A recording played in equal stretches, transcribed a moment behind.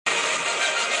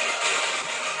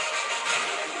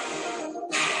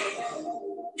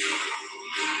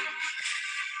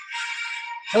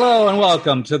Hello and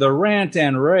welcome to the Rant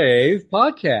and Rave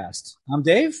podcast. I'm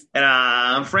Dave. And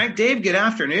I'm Frank. Dave, good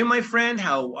afternoon, my friend.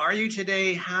 How are you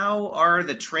today? How are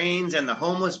the trains and the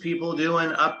homeless people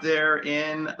doing up there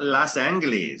in Los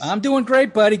Angeles? I'm doing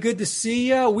great, buddy. Good to see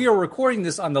you. We are recording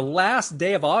this on the last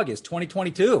day of August,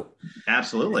 2022.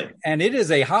 Absolutely. And it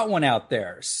is a hot one out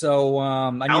there. So,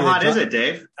 how hot is it,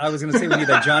 Dave? I was going to say we need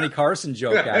that Johnny Carson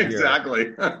joke out here.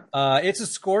 Exactly. It's a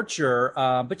scorcher.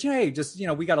 But hey,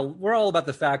 we're all about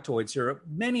the factoids here.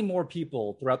 Many more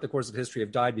people throughout the course of history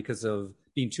have died because of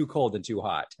being too cold and too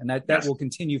hot. And that will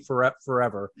continue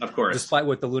forever. Of course. Despite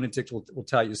what the lunatics will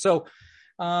tell you. So,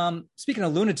 speaking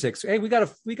of lunatics, hey, we got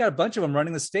a bunch of them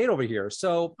running the state over here.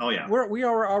 So we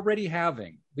are already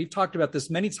we've talked about this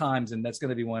many times, and that's going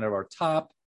to be one of our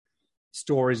top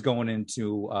stories going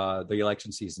into the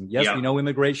election season. Yes, we know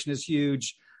immigration is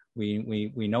huge.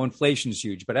 We know inflation is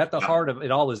huge, but at the heart of it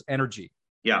all is energy.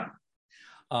 Yeah.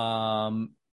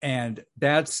 And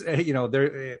that's,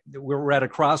 we're at a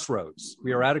crossroads.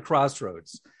 We are at a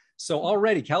crossroads. So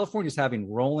already California's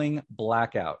having rolling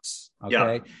blackouts. Okay.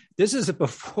 Yeah. This is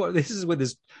with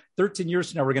this 13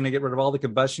 years from now, we're going to get rid of all the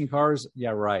combustion cars. Yeah.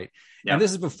 Right. Yeah. And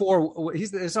this is before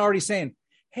it's already saying,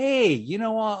 hey,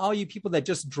 all you people that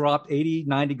just dropped 80,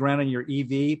 90 grand on your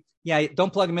EV. Yeah,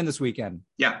 don't plug them in this weekend.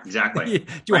 Yeah, exactly. Do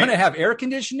you want to have air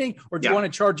conditioning or do you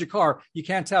want to charge your car? You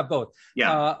can't have both.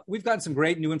 Yeah. We've gotten some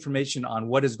great new information on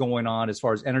what is going on as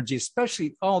far as energy,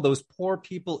 especially all those poor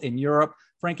people in Europe.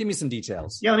 Frank, give me some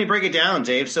details. Yeah, let me break it down,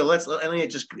 Dave. So let me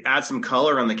just add some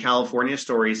color on the California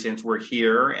story since we're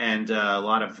here and a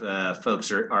lot of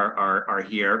folks are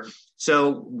here.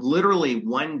 So literally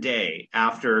one day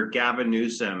after Gavin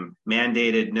Newsom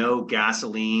mandated no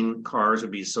gasoline cars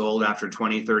would be sold after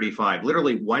 2035,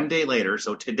 literally one day later,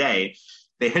 so today,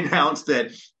 they announced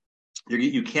that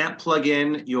you can't plug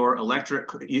in your electric.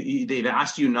 They've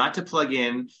asked you not to plug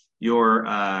in your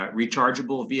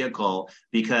rechargeable vehicle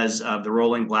because of the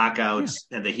rolling blackouts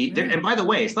and the heat. And by the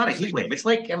way, it's not a heat wave. It's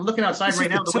like I'm looking outside right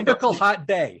now. Typical hot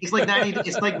day. It's like 90.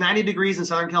 It's like 90 degrees in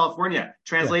Southern California.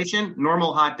 Translation: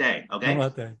 normal hot day. Okay. Normal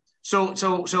hot day.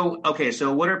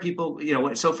 So what are people?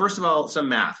 So first of all, some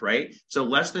math, right? So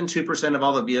less than 2% of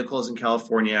all the vehicles in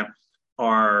California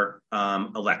are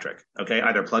electric. Okay,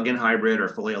 either plug-in hybrid or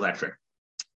fully electric.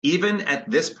 Even at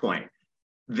this point,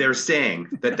 they're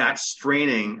saying that that's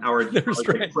straining our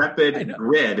decrepit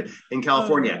grid in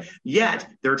California. Yet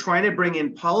they're trying to bring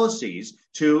in policies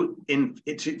to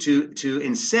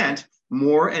incent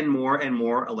more and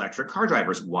more electric car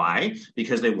drivers. Why?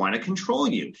 Because they want to control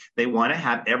you. They want to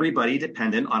have everybody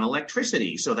dependent on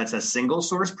electricity. So that's a single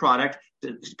source product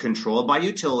controlled by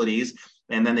utilities.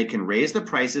 And then they can raise the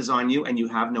prices on you and you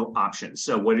have no options.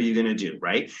 So what are you going to do,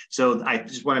 right? So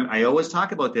I always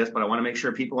talk about this, but I want to make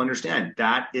sure people understand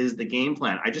that is the game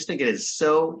plan. I just think it is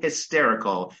so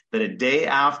hysterical that a day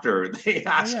after they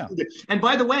ask you, and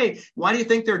by the way, why do you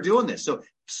think they're doing this? So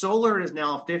solar is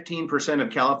now 15% of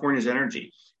California's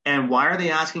energy. And why are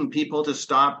they asking people to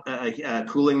stop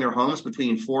cooling their homes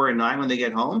between 4 and 9 when they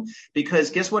get home? Because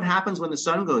guess what happens when the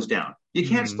sun goes down? You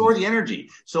can't store the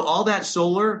energy. So all that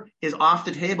solar is off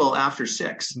the table after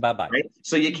 6. Bye-bye. Right?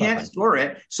 So you can't store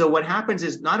it. So what happens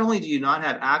is not only do you not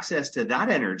have access to that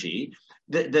energy,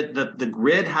 the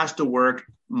grid has to work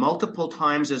multiple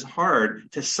times as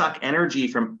hard to suck energy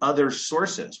from other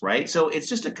sources, right? So it's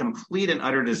just a complete and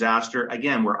utter disaster.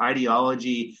 Again, where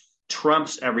ideology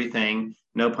trumps everything.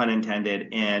 No pun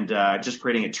intended, and just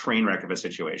creating a train wreck of a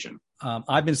situation.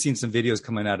 I've been seeing some videos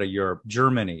coming out of Europe,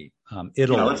 Germany,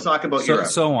 Italy. Yeah, let's talk about Europe.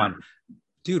 So on.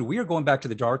 Dude, we are going back to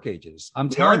the dark ages. I'm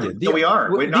telling you. We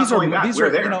are. We're not going back. We're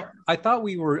there. I thought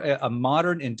we were a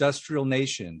modern industrial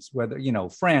nations, whether,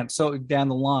 France, so down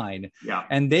the line. Yeah.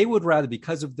 And they would rather,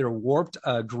 because of their warped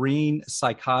green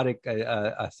psychotic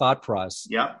thought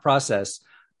process,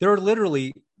 there are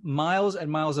literally miles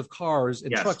and miles of cars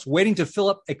and trucks waiting to fill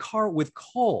up a car with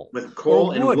coal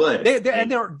and wood.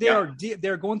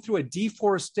 They're going through a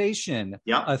deforestation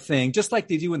thing, just like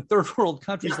they do in third world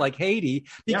countries like Haiti,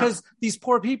 because these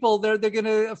poor people, they're going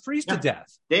to freeze to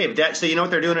death. Dave, so you know what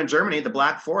they're doing in Germany? The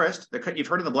Black Forest. You've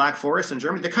heard of the Black Forest in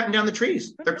Germany? They're cutting down the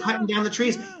trees. Cutting down the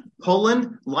trees.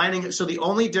 Poland lining. So the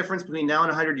only difference between now and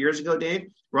 100 years ago,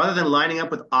 Dave, rather than lining up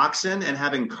with oxen and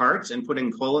having carts and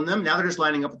putting coal in them, now they're just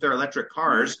lining up with their electric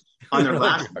cars on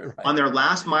their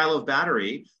last mile of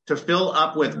battery to fill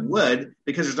up with wood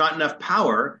because there's not enough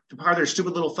power to power their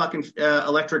stupid little fucking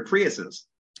electric Priuses.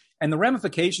 And the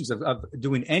ramifications of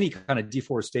doing any kind of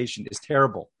deforestation is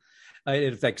terrible.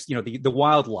 It affects, the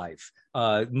wildlife,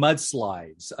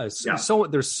 mudslides. Yeah. So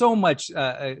there's so much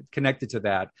connected to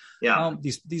that. Yeah.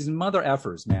 These mother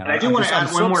effers, man. And I do want to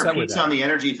add one more piece on the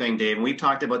energy thing, Dave. And we've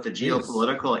talked about the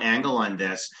geopolitical angle on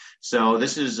this. So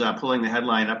this is pulling the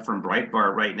headline up from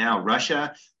Breitbart right now.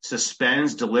 Russia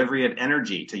suspends delivery of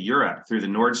energy to Europe through the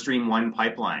Nord Stream 1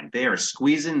 pipeline. They are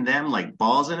squeezing them like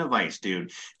balls in a vice,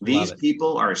 dude. These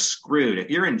people are screwed. If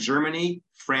you're in Germany,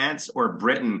 France, or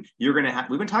Britain, you're going to have,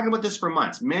 we've been talking about this for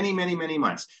months, many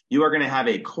months. You are going to have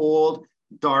a cold,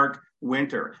 dark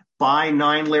winter. Buy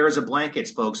 9 layers of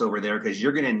blankets, folks, over there, because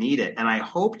you're going to need it. And I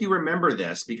hope you remember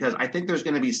this, because I think there's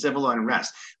going to be civil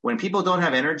unrest. When people don't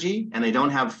have energy and they don't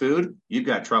have food, you've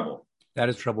got trouble. That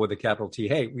is trouble with a capital T.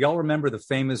 Hey, we all remember the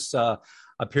famous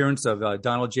appearance of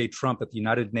Donald J. Trump at the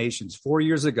United Nations 4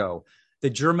 years ago.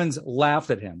 The Germans laughed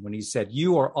at him when he said,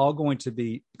 you are all going to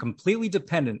be completely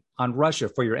dependent on Russia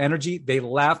for your energy. They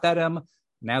laughed at him.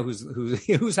 Now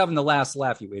who's having the last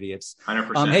laugh, you idiots?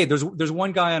 100%. Hey, there's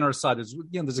one guy on our side.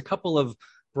 There's a couple of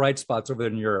bright spots over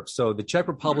there in Europe. So the Czech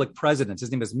Republic president,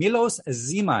 his name is Milos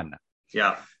Zeman.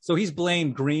 Yeah. So he's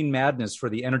blamed green madness for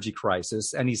the energy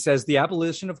crisis. And he says the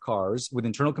abolition of cars with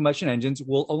internal combustion engines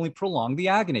will only prolong the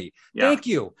agony. Yeah. Thank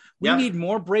you. We need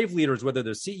more brave leaders, whether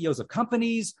they're CEOs of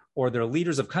companies or they're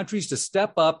leaders of countries, to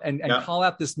step up and call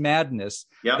out this madness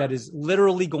that is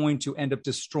literally going to end up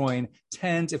destroying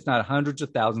tens, if not hundreds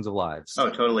of thousands of lives. Oh,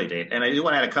 totally, Dave. And I do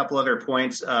want to add a couple other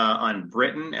points on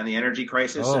Britain and the energy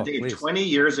crisis. Oh, so, Dave, please. 20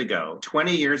 years ago,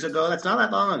 that's not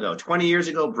that long ago, 20 years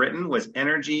ago, Britain was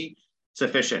energy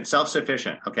sufficient,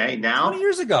 self-sufficient. Okay. Now 20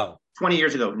 years ago.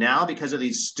 Now, because of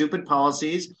these stupid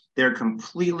policies, they're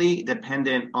completely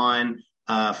dependent on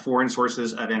foreign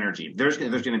sources of energy. There's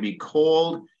going to be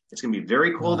cold. It's going to be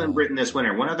very cold in Britain this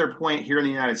winter. One other point here in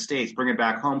the United States, bring it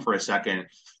back home for a second.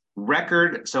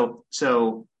 So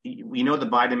we know the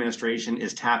Biden administration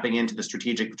is tapping into the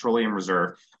Strategic Petroleum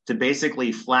Reserve to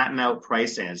basically flatten out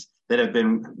prices that have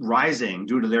been rising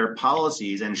due to their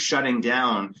policies and shutting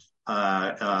down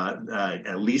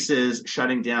leases,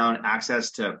 shutting down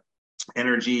access to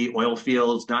energy, oil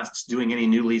fields, not doing any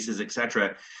new leases,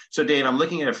 etc. So, Dave, I'm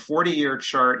looking at a 40-year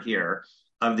chart here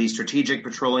of the strategic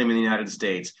petroleum in the United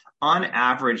States. On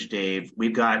average, Dave,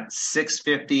 we've got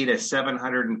 650 to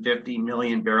 750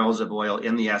 million barrels of oil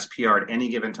in the SPR at any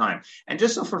given time. And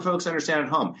just so for folks to understand at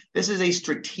home, this is a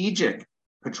strategic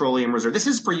petroleum reserve. This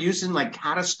is for use in like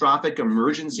catastrophic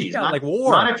emergencies, like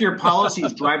war. Not if your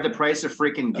policies drive the price of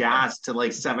freaking gas to like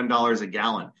 $7 a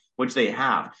gallon, which they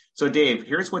have. So, Dave,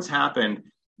 here's what's happened.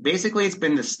 Basically, it's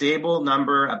been the stable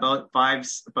number, about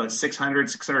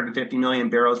 650 million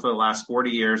barrels for the last 40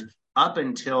 years, up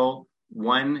until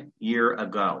 1 year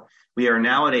ago. We are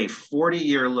now at a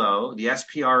 40-year low. The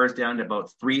SPR is down to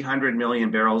about 300 million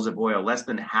barrels of oil, less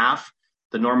than half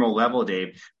the normal level,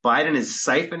 Dave. Biden is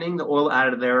siphoning the oil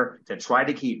out of there to try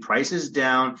to keep prices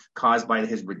down, caused by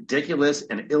his ridiculous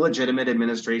and illegitimate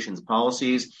administration's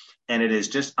policies. And it is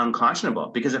just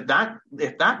unconscionable, because if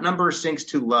that number sinks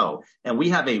too low and we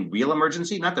have a real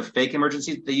emergency, not the fake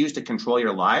emergencies they use to control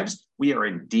your lives, we are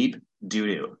in deep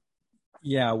doo-doo.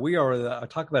 Yeah, we are.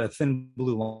 Talk about a thin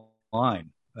blue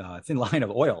line. Thin line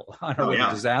of oil on our way to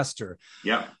disaster.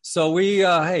 Yeah. So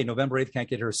November 8th can't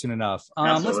get here soon enough.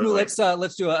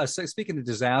 Let's do speaking of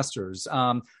disasters.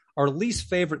 Our least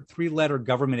favorite 3-letter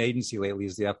government agency lately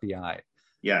is the FBI.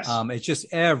 Yes. It's just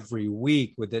every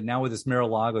week with this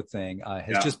Mar-a-Lago thing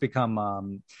has just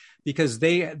become because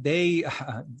they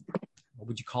what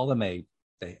would you call them,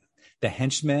 the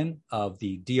henchmen of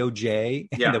the DOJ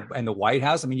and the White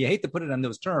House. I mean, you hate to put it on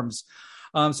those terms.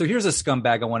 So here's a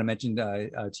scumbag I want to mention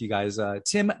to you guys,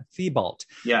 Tim Thibault.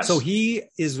 Yes. So he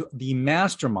is the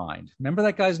mastermind. Remember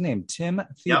that guy's name, Tim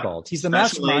Thibault. Yep. He's the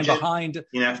mastermind behind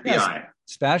the FBI.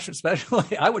 Special.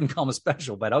 I wouldn't call him a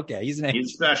special, but okay. He's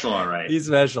special, all right. He's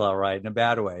special, all right, in a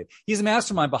bad way. He's the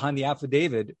mastermind behind the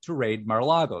affidavit to raid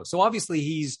Mar-a-Lago. So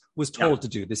obviously was told to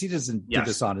do this. He doesn't do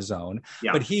this on his own,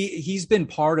 but he's been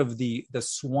part of the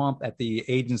swamp at the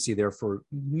agency there for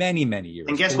many, many years.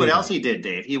 And guess what else he did,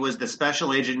 Dave? He was the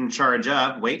special agent in charge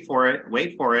of, wait for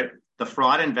it, the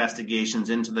fraud investigations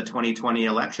into the 2020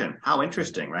 election. How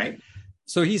interesting, right?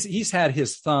 So he's had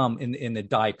his thumb in the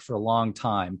dike for a long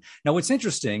time. Now, what's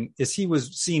interesting is he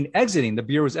was seen exiting the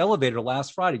Bureau's elevator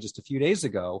last Friday, just a few days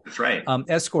ago. That's right.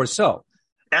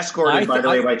 Escorted, by the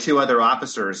way, by 2 other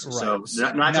officers. Right. So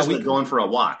not just going for a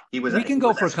walk. We can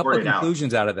go for a couple of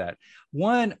conclusions out of that.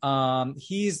 One,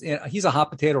 he's a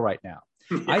hot potato right now.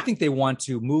 Yeah. I think they want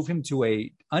to move him to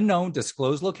a unknown,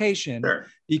 disclosed location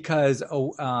because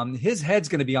his head's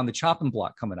going to be on the chopping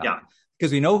block coming up. Yeah.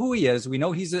 Because we know who he is. We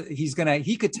know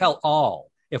he could tell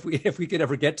all if we could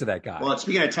ever get to that guy. Well,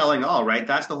 speaking of telling all, right?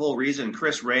 That's the whole reason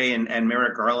Chris Wray and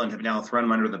Merrick Garland have now thrown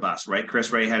him under the bus, right?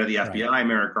 Chris Wray, head of the FBI, right.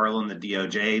 Merrick Garland, the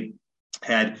DOJ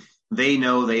head. They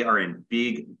know they are in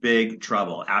big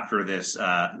trouble after this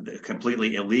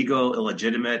completely illegal,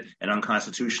 illegitimate, and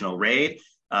unconstitutional raid.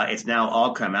 It's now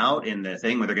all come out in the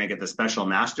thing where they're going to get the special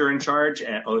master in charge.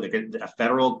 And a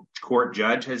federal court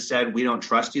judge has said, we don't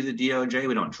trust you, the DOJ.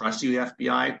 We don't trust you, the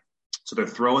FBI. So they're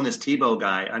throwing this Thibault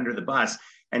guy under the bus.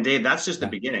 And Dave, that's just the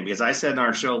beginning, because I said in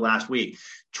our show last week,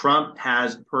 Trump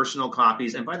has personal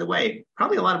copies. And by the way,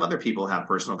 probably a lot of other people have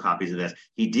personal copies of this.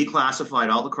 He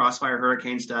declassified all the Crossfire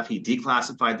Hurricane stuff. He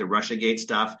declassified the Russiagate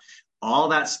stuff. All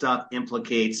that stuff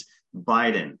implicates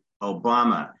Biden,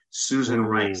 Obama, Susan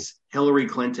Rice, Hillary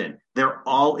Clinton. They're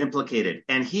all implicated.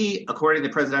 And he, according to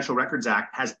the Presidential Records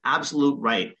Act, has absolute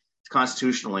right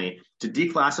constitutionally to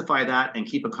declassify that and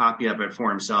keep a copy of it for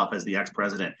himself as the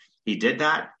ex-president. He did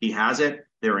that. He has it.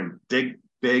 They're in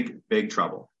big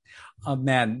trouble.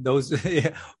 Man,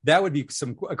 that would be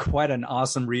quite an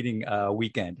awesome reading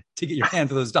weekend to get your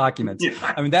hands on those documents.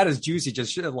 Yeah. I mean, that is juicy.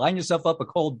 Just line yourself up a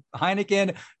cold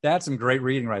Heineken. That's some great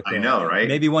reading right there. I know, right?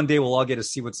 Maybe one day we'll all get to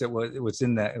see what's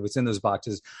in those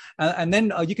boxes, and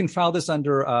then you can file this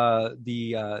under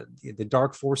the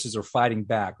dark forces are fighting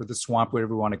back, or the swamp,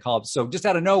 whatever you want to call it. So just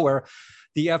out of nowhere,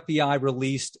 the FBI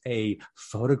released a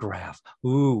photograph,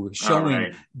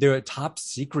 showing their top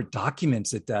secret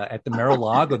documents at the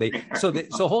Mar-a-Lago.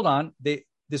 So hold on.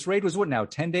 This raid was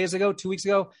 10 days ago, 2 weeks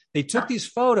ago. They took these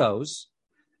photos,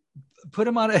 put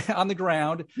them on the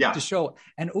ground to show,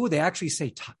 and they actually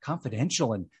say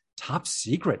confidential and top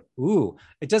secret.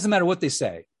 It doesn't matter what they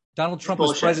say. Donald Trump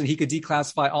was president. He could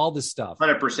declassify all this stuff.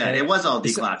 100%. It was all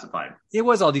declassified. It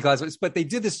was all declassified. But they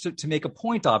did this to make a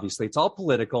point, obviously. It's all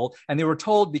political. And they were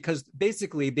told because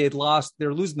basically they're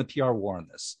losing the PR war on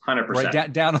this. 100%.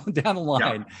 Right? Down the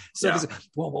line. Yeah. So,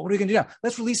 what are we going to do now?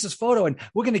 Let's release this photo and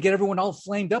we're going to get everyone all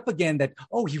flamed up again that,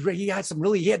 he had some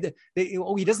really,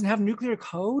 he doesn't have nuclear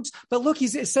codes. But look,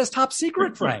 it says top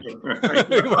secret, Frank.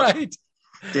 Right?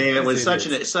 Dave, it was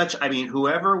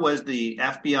whoever was the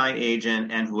FBI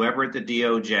agent and whoever at the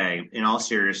DOJ, in all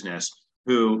seriousness,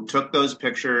 who took those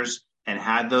pictures and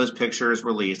had those pictures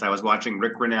released. I was watching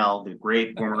Rick Grenell, the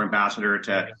great former ambassador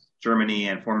to Germany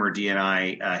and former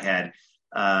DNI head,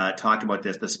 talk about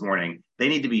this morning. They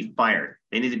need to be fired.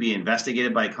 They need to be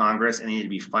investigated by Congress and they need to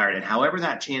be fired. And however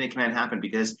that chain of command happened,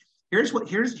 because here's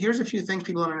a few things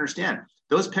people don't understand.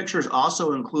 Those pictures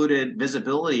also included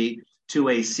visibility to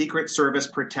a Secret Service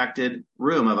protected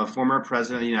room of a former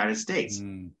president of the United States.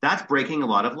 That's breaking a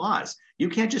lot of laws. You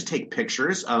can't just take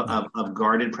pictures of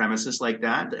guarded premises like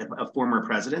that, of former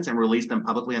presidents, and release them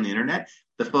publicly on the internet.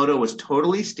 The photo was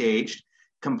totally staged,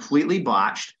 completely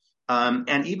botched.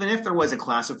 And even if there was a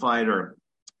classified or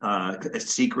a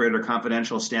secret or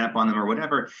confidential stamp on them or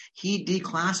whatever, he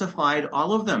declassified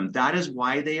all of them. That is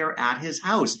why they are at his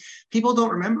house. People don't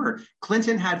remember.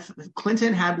 Clinton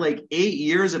had like 8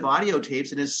 years of audio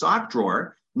tapes in his sock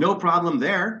drawer. No problem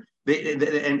there.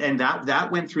 That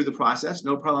went through the process.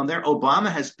 No problem there.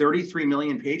 Obama has 33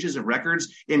 million pages of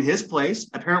records in his place.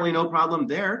 Apparently no problem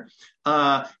there.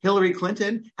 Hillary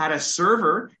Clinton had a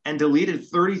server and deleted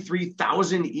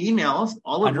 33,000 emails.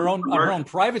 All of her own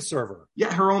private server.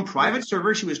 Yeah, her own private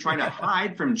server. She was trying to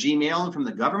hide from Gmail and from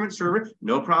the government server.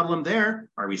 No problem there.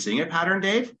 Are we seeing a pattern,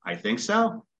 Dave? I think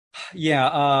so.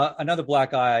 Yeah, another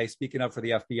black eye, speaking up for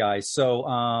the FBI.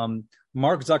 So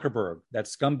Mark Zuckerberg, that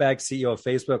scumbag CEO of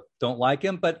Facebook, don't like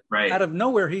him, but out of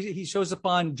nowhere, he shows up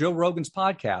on Joe Rogan's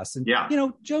podcast. And,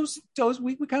 Joe's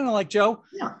we kind of like Joe.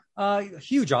 Yeah.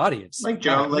 Huge audience. Like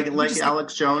Joe, like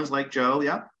Alex Jones, like Joe.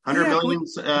 Yeah. 100 million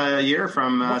a year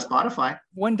from Spotify.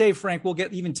 One day, Frank, we'll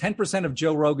get even 10% of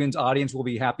Joe Rogan's audience will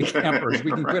be happy campers.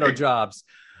 We can quit our jobs.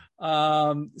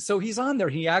 So he's on there.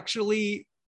 He actually...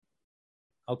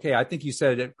 Okay, I think you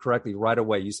said it correctly right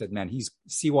away. You said, man, he's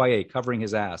CYA covering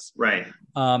his ass. Right.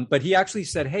 But he actually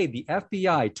said, hey, the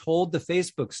FBI told the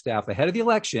Facebook staff ahead of the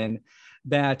election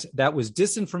that was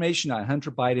disinformation on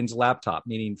Hunter Biden's laptop,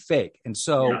 meaning fake. And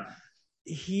so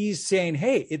he's saying,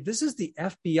 hey, this is the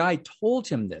FBI told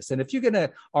him this. And if you're going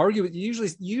to argue,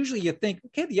 usually you think,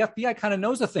 okay, the FBI kind of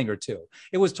knows a thing or two.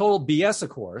 It was total BS, of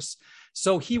course.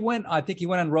 So he went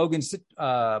on Rogan's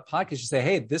podcast to say,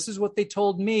 hey, this is what they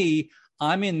told me.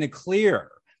 I'm in the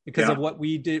clear because of what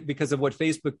we did, because of what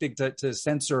Facebook did to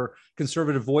censor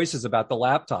conservative voices about the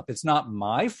laptop. It's not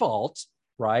my fault,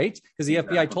 right? Because the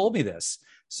FBI told me this.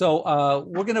 So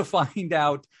we're going to find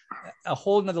out a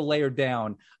whole nother layer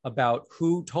down about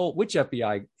which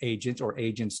FBI agent or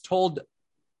agents told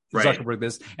Zuckerberg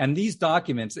this. And these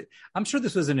documents, I'm sure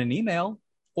this was in an email.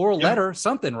 or a letter,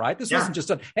 something, right? This wasn't just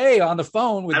hey, on the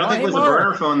phone with. I don't think it was a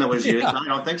burner phone that was used. I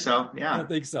don't think so. Yeah, I don't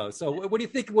think so. So, what do you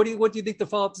think? What do you think the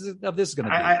follow-up of this is going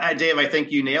to be? Dave, I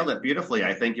think you nailed it beautifully.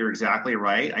 I think you're exactly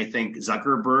right. I think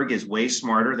Zuckerberg is way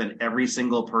smarter than every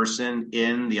single person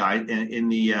in the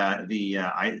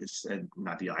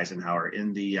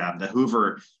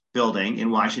Hoover building in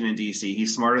Washington, D.C.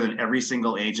 He's smarter than every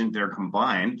single agent there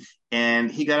combined, and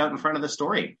he got out in front of the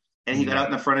story. And he got out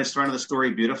in the front of the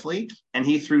story beautifully, and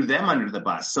he threw them under the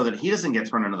bus so that he doesn't get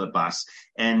thrown under the bus.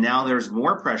 And now there's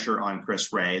more pressure on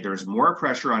Chris Wray. There's more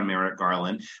pressure on Merrick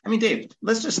Garland. I mean, Dave,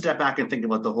 let's just step back and think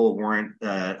about the whole warrant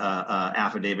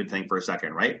affidavit thing for a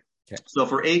second, right? Okay. So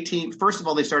first of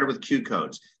all, they started with Q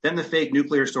codes, then the fake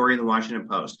nuclear story in the Washington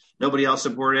Post. Nobody else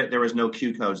supported it. There was no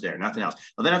Q codes there, nothing else.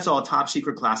 Well, then it's all top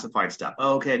secret classified stuff.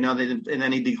 Oh, okay, no, they didn't, and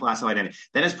then he declassified anything.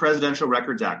 Then it's Presidential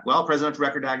Records Act. Well, Presidential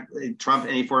Records Act, Trump,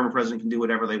 any former president can do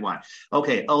whatever they want.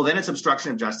 Okay, then it's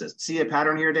obstruction of justice. See a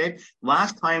pattern here, Dave?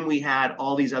 Last time we had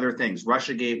all these other things,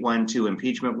 Russiagate 1, 2,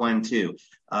 impeachment 1, 2,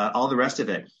 all the rest of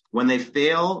it. When they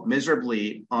fail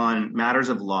miserably on matters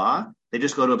of law, they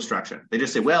just go to obstruction. They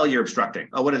just say, well, you're obstructing.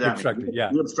 Oh, what does that mean?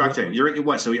 Yeah. You're obstructing. You're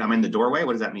what? So I'm in the doorway?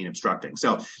 What does that mean, obstructing?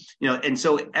 So, and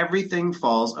so everything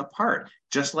falls apart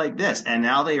just like this. And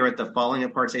now they are at the falling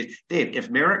apart stage. Dave, if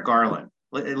Merrick Garland,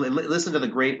 listen to the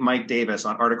great Mike Davis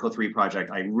on Article 3 Project.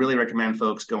 I really recommend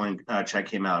folks go and check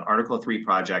him out. Article 3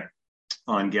 Project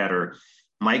on Getter.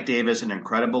 Mike Davis, an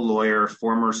incredible lawyer,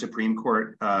 former Supreme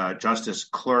Court Justice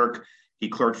clerk. He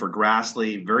clerked for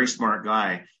Grassley, very smart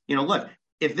guy. Look,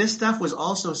 if this stuff was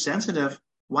also sensitive,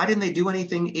 why didn't they do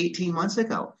anything 18 months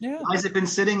ago? Yeah. Why has it been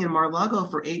sitting in Mar-a-Lago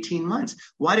for 18 months?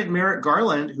 Why did Merrick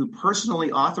Garland, who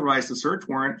personally authorized the search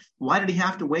warrant, why did he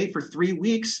have to wait for 3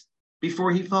 weeks before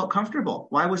he felt comfortable?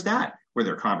 Why was that? Were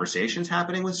there conversations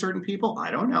happening with certain people? I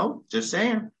don't know. Just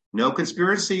saying. No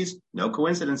conspiracies, no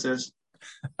coincidences.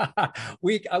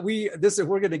 We're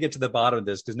going to get to the bottom of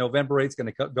this because November 8th is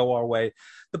going to go our way.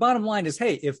 The bottom line is,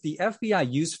 hey, if the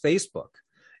FBI used Facebook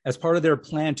as part of their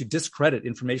plan to discredit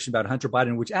information about Hunter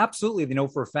Biden, which absolutely they know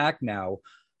for a fact now,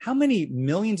 how many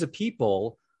millions of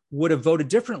people would have voted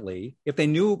differently if they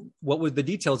knew what was the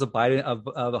details of Biden of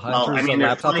Hunter's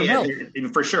laptop and health?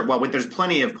 For sure. Well, there's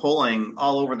plenty of polling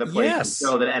all over the place to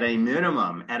show that at a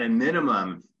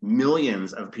minimum,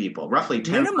 millions of people, roughly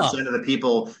 10% of the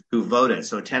people who voted.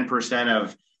 So 10%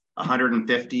 of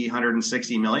 150,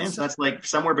 160 million. So that's like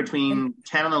somewhere between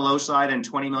 10 on the low side and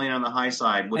 20 million on the high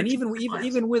side. And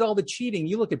even with all the cheating,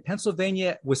 you look at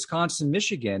Pennsylvania, Wisconsin,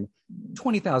 Michigan,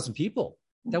 20,000 people.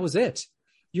 That was it.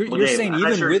 You're Dave, saying I'm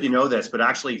not sure if you know this, but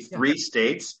actually 3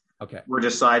 states were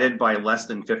decided by less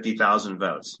than 50,000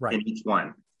 votes in each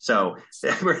one. So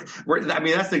that's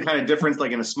the kind of difference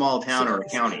like in a small town or a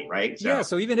county, right?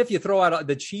 So even if you throw out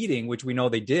the cheating, which we know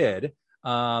they did,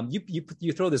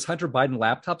 you throw this Hunter Biden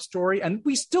laptop story, and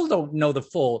we still don't know the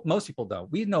full. Most people don't.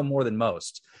 We know more than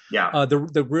most. Yeah.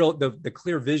 The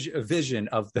clear vision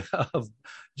of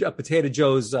Potato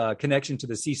Joe's connection to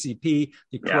the CCP,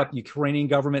 the corrupt Ukrainian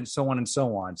government, so on and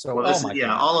so on. So,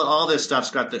 all this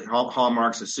stuff's got the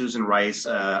hallmarks of Susan Rice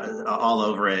all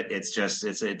over it. It's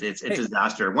a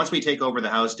disaster. Once we take over the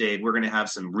House, Dave, we're going to have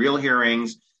some real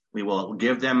hearings. We will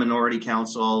give them minority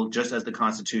counsel, just as the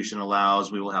Constitution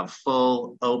allows. We will have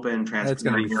full, open,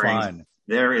 transparent hearings. Fun.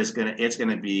 It's going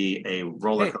to be a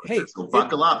roller coaster. So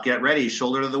buckle up, get ready,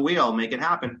 shoulder to the wheel, make it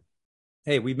happen.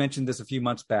 Hey, we mentioned this a few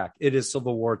months back. It is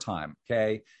Civil War time.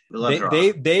 Okay,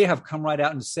 they have come right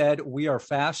out and said we are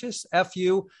fascists. F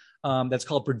you. That's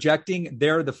called projecting.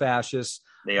 They're the fascists.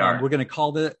 They are. We're going to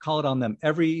call it on them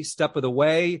every step of the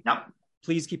way. Yep.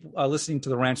 Please keep listening to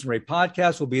the Rants and Ray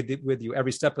podcast. We'll be with you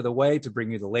every step of the way to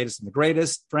bring you the latest and the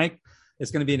greatest. Frank, it's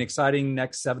going to be an exciting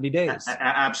next 70 days.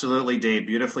 Absolutely, Dave.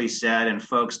 Beautifully said. And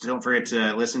folks, don't forget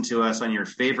to listen to us on your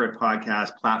favorite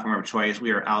podcast platform of choice. We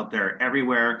are out there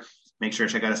everywhere. Make sure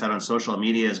to check us out on social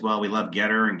media as well. We love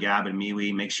Getter and Gab and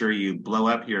MeWe. Make sure you blow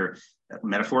up your,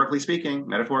 metaphorically speaking,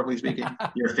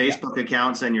 your Facebook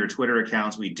accounts and your Twitter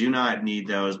accounts. We do not need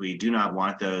those. We do not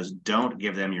want those. Don't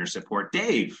give them your support.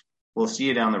 Dave, we'll see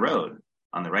you down the road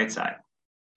on the right side.